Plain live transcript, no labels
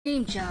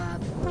Dream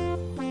job.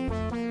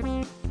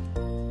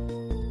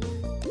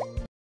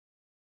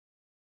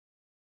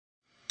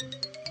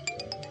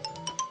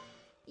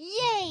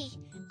 Yay!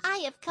 I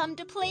have come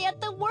to play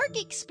at the Work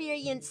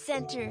Experience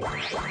Center.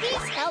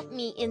 Please help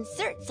me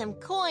insert some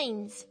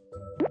coins.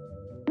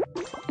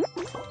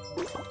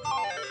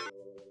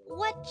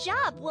 What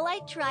job will I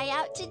try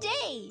out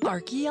today?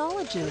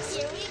 Archaeologist.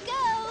 Here we go.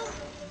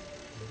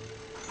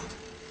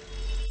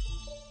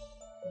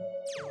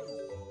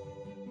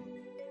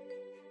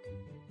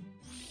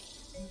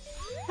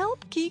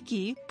 Help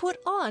Kiki put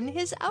on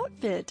his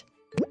outfit.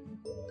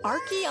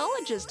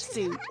 Archaeologist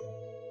suit.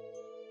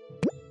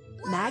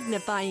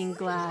 Magnifying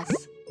glass.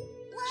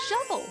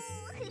 Shovel.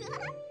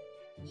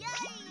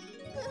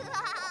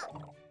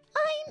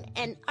 I'm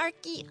an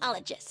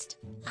archaeologist.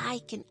 I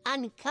can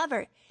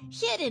uncover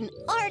hidden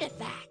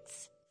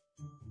artifacts.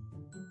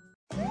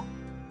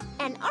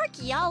 An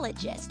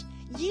archaeologist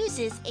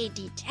uses a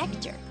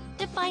detector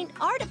to find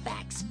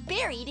artifacts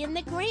buried in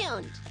the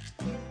ground.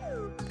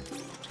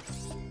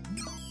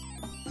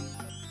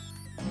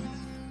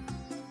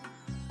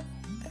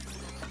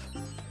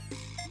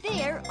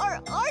 There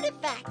are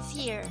artifacts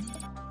here.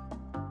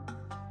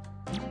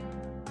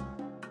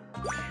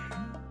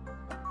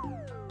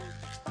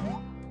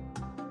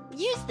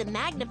 Use the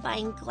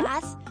magnifying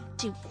glass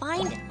to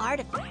find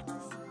artifacts.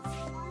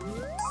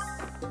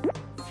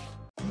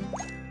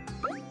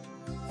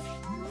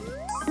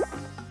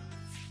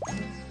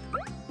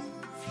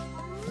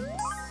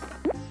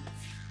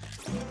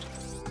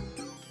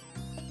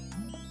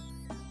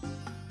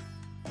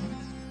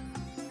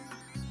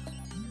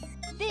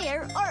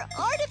 There are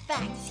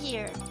artifacts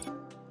here.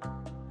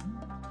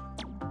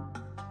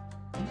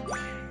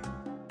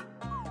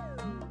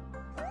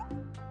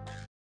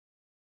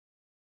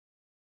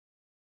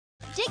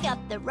 Dig up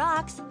the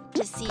rocks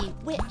to see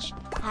which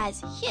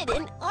has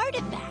hidden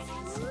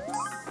artifacts.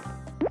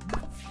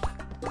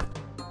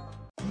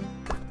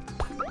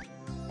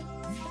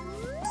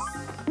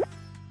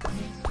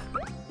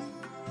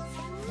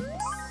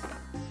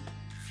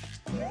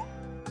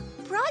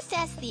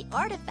 Process the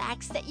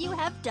artifacts that you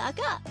have dug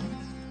up.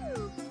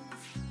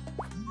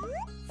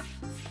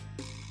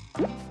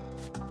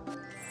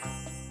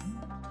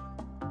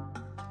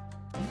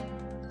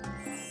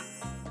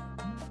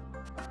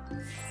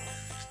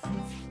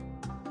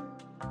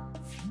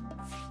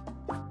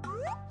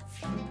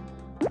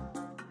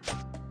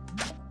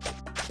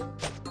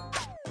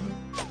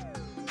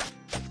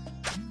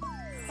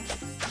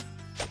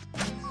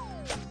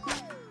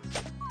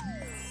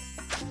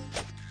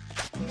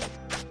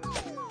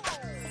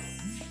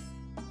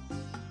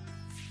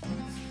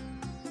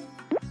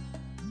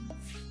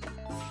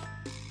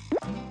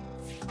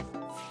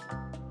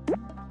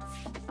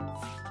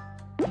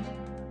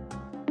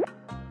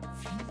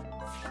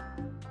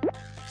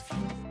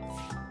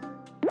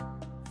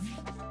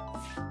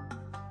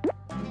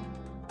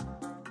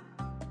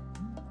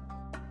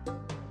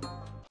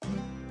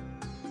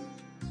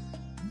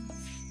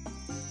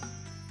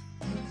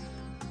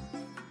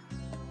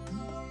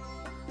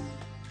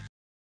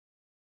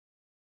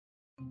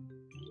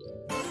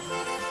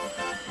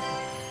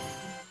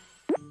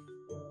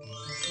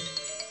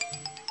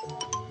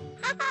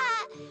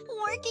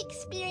 Work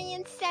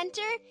Experience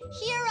Center,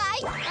 here I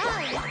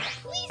come.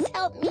 Please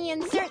help me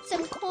insert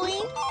some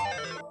coins.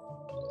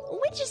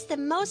 Which is the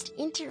most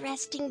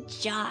interesting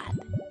job?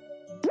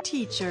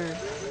 Teacher.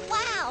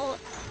 Wow,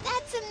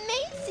 that's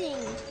amazing.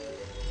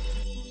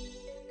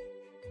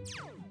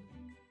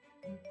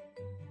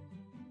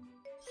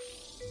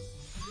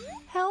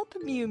 Help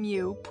Mew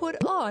Mew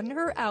put on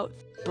her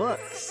outfit.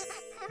 Books.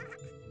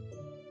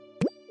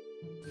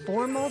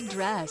 Formal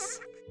dress.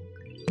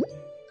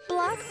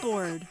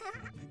 Blackboard.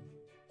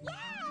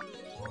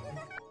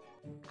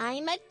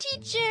 I'm a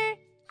teacher.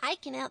 I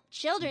can help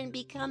children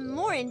become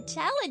more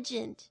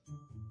intelligent.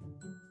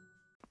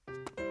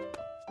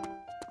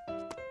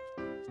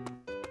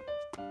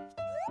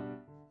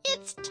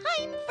 It's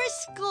time for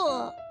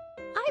school.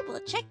 I will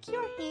check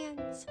your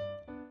hands.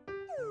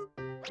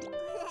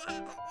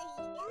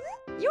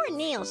 Your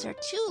nails are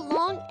too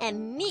long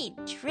and need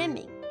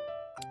trimming.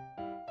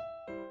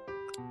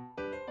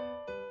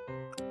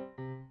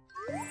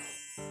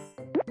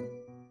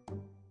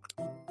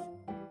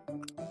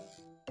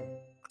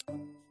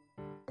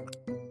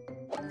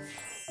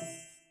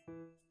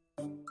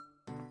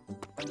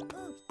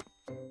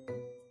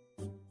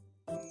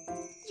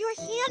 Your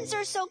hands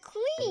are so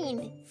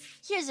clean.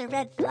 Here's a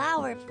red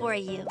flower for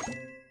you.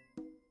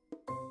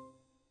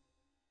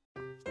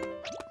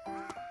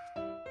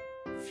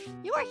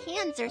 Your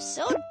hands are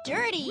so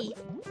dirty.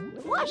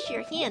 Wash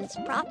your hands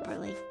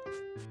properly.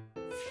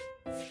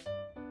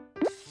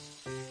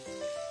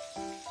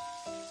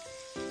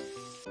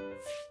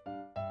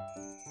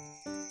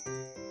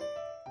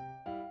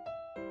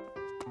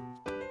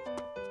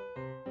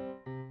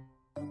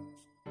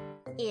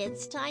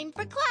 It's time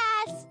for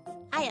class.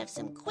 I have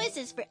some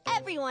quizzes for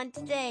everyone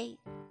today.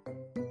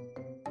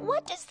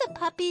 What does the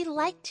puppy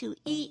like to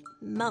eat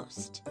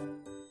most?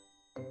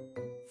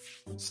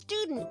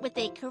 Student with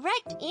a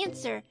correct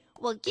answer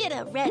will get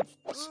a red.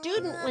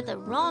 Student with a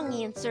wrong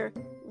answer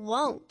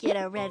won't get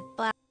a red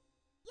flag.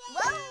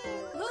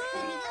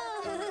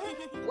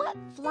 What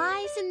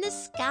flies in the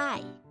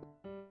sky?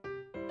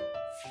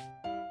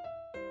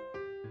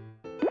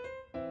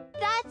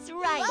 That's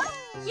right.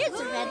 Here's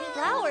a red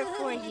flower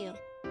for you.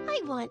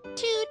 I want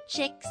 2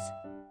 chicks.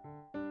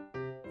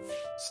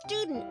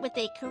 Student with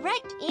a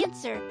correct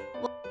answer.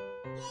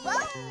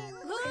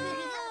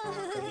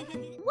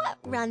 What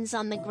runs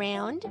on the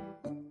ground?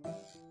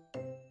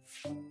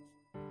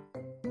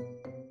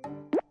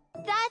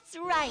 That's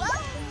right.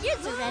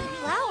 Here's a red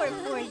flower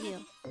for you.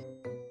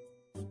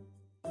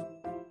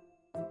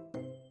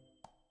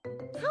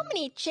 How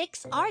many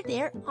chicks are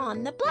there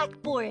on the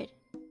blackboard?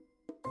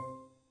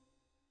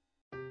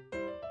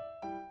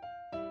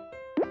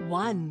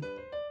 1.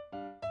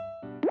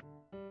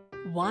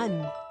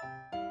 1.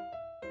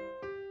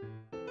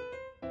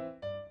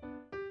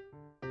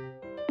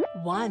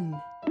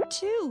 1,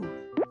 2,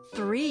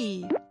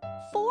 3,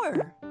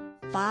 4,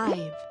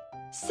 5,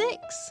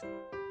 6.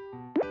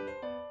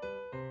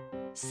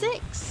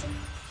 6.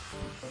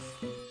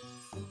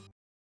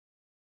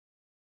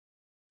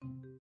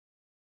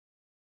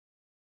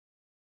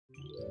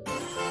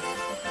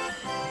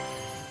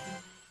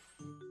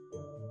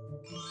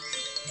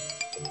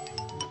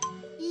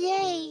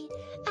 Yay!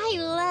 I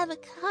love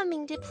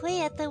coming to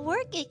play at the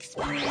Work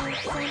Experience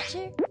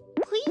Center.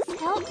 Please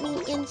help me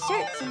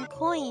insert some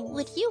coin.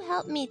 Would you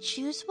help me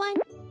choose one?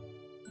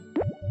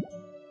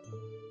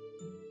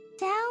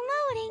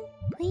 Downloading.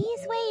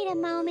 Please wait a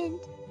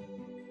moment.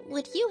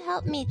 Would you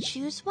help me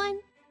choose one?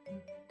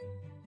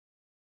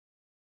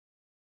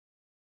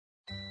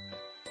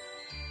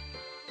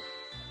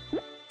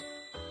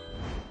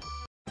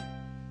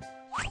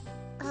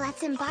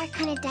 Let's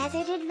embark on a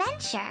desert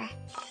adventure.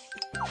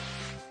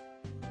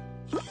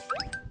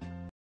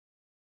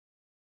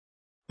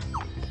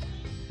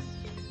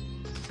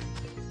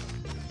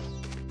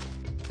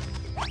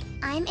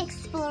 I'm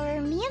Explorer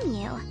Mew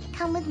Mew.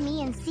 Come with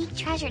me and seek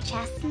treasure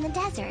chests in the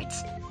desert.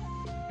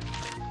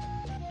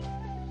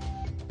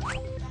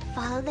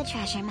 Follow the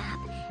treasure map,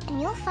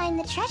 and you'll find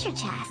the treasure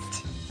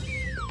chest.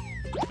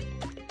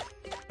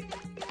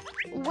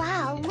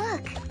 Wow,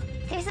 look!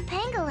 There's a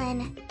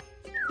pangolin.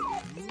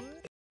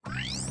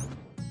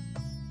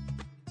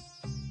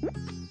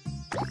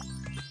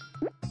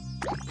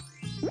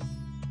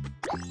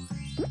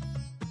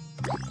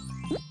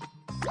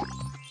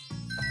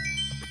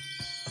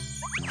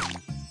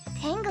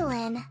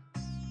 Pangolin.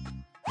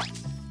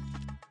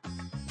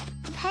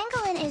 The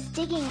pangolin is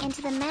digging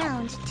into the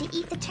mound to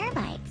eat the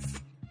termites.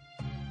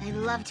 I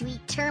love to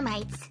eat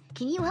termites.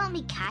 Can you help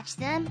me catch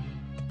them?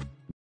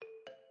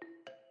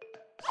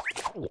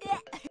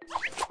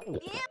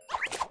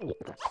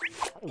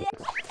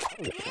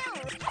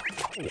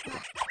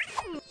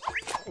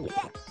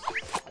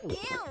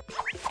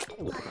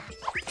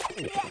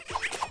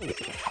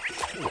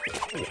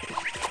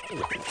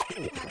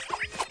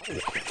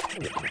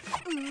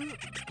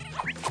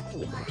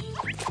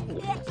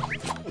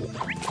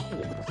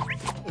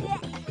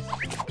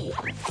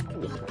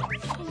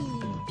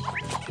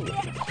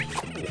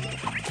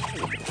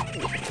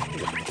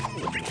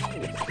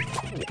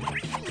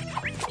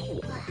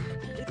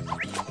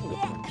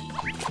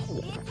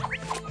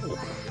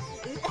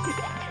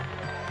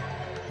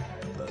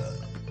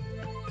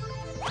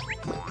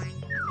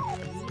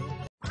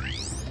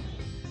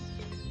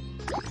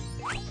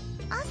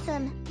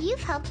 Awesome!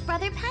 You've helped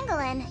Brother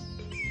Pangolin.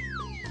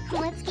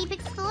 Let's keep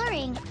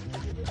exploring.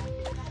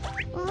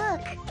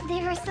 Look,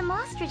 there are some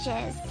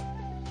ostriches.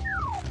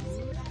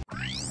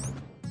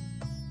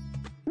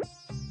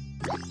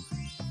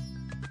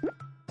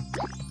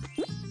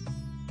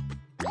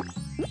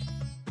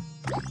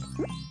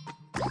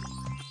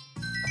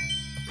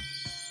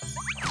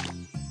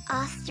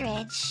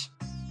 Ostrich.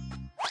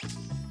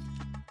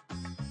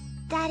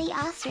 Daddy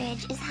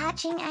Ostrich is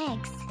hatching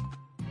eggs.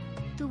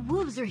 The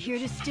wolves are here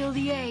to steal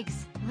the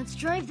eggs. Let's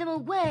drive them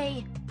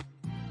away.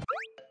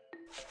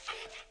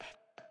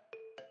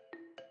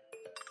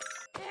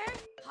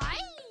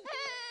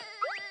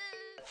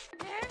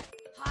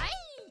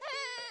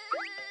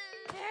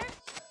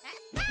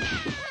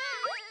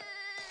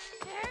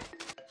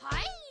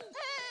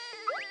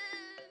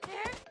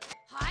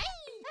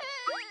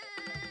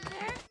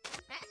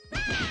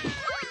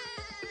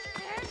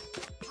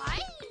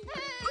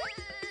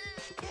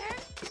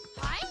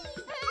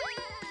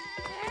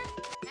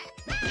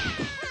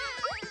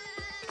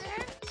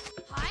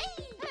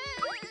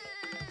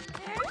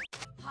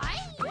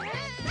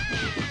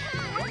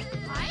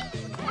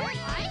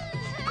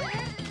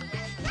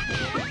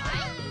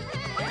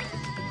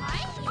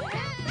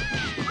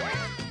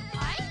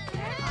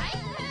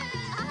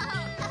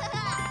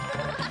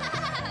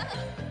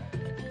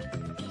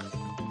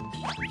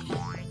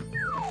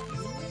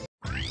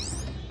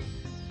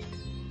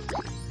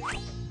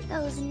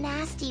 Those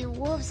nasty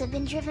wolves have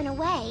been driven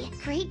away.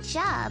 Great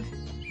job.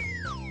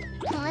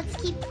 Let's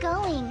keep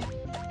going.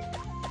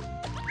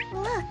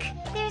 Look,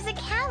 there's a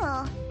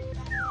camel.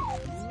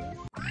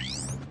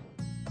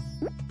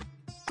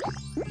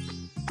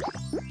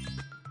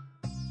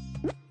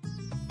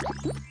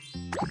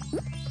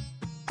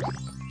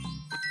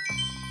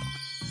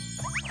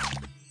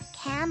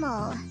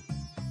 Camel.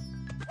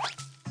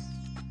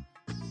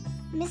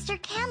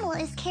 Mr. Camel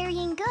is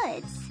carrying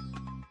goods.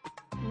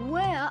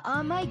 Where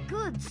are my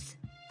goods?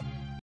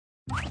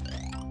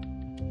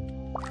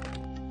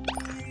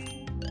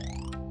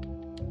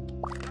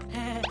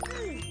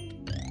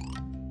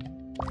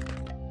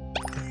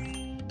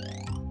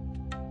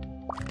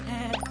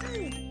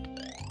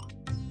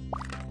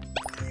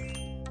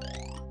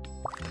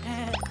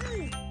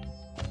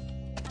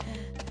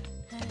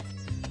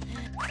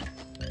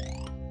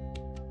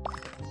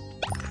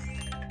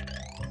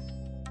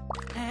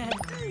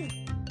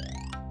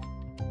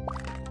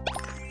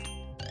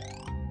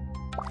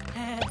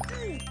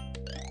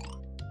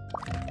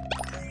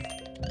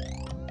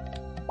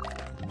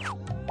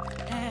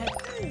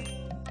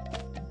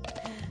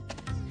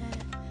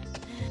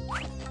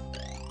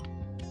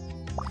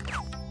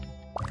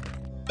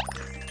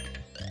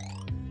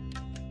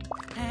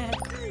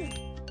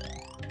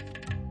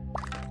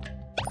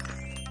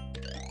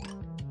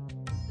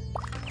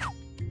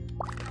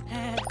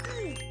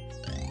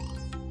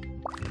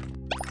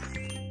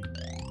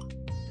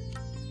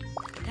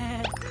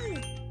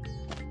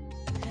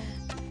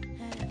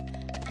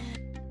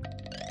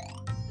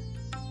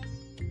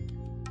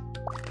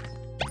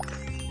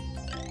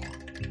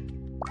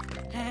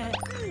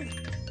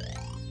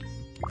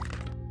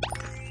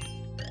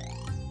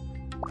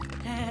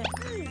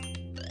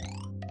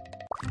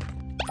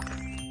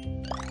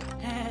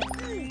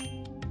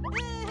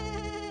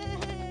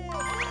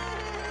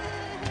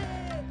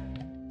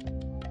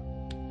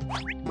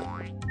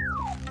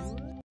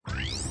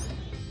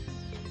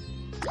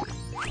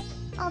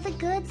 All the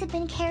goods have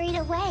been carried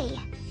away.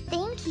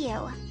 Thank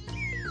you.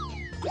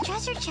 The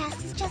treasure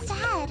chest is just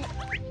ahead.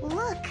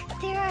 Look,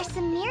 there are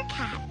some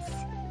meerkats.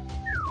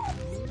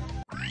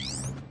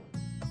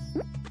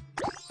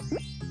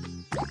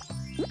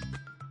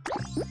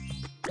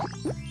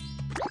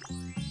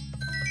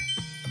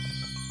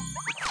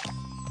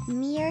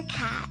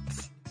 Meerkat.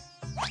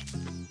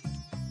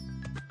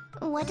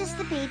 What does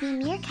the baby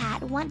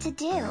meerkat want to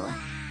do?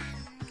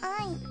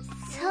 I'm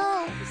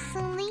so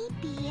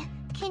sleepy.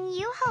 Can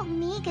you help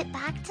me get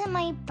back to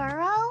my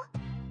burrow?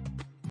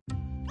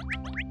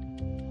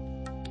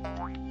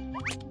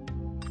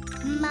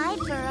 My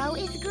burrow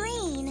is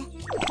green.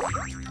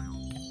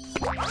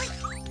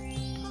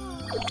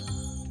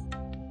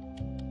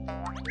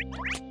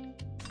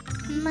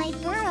 My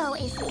burrow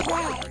is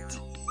red.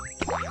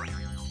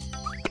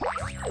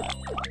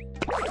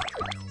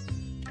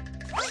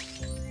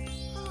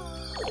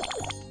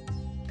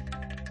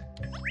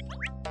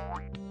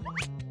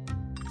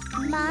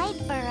 My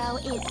burrow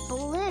is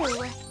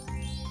blue.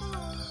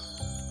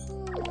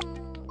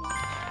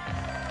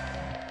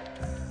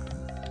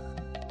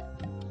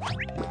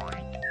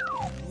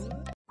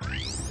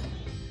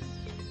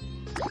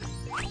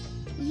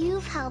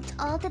 You've helped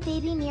all the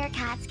baby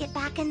meerkats get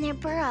back in their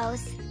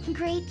burrows.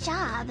 Great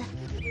job.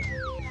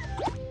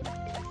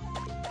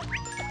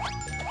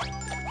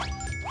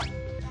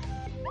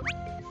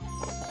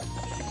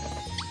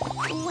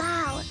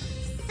 Wow,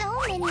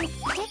 so many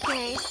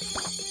stickers.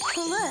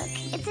 Look,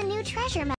 it's a new treasure map.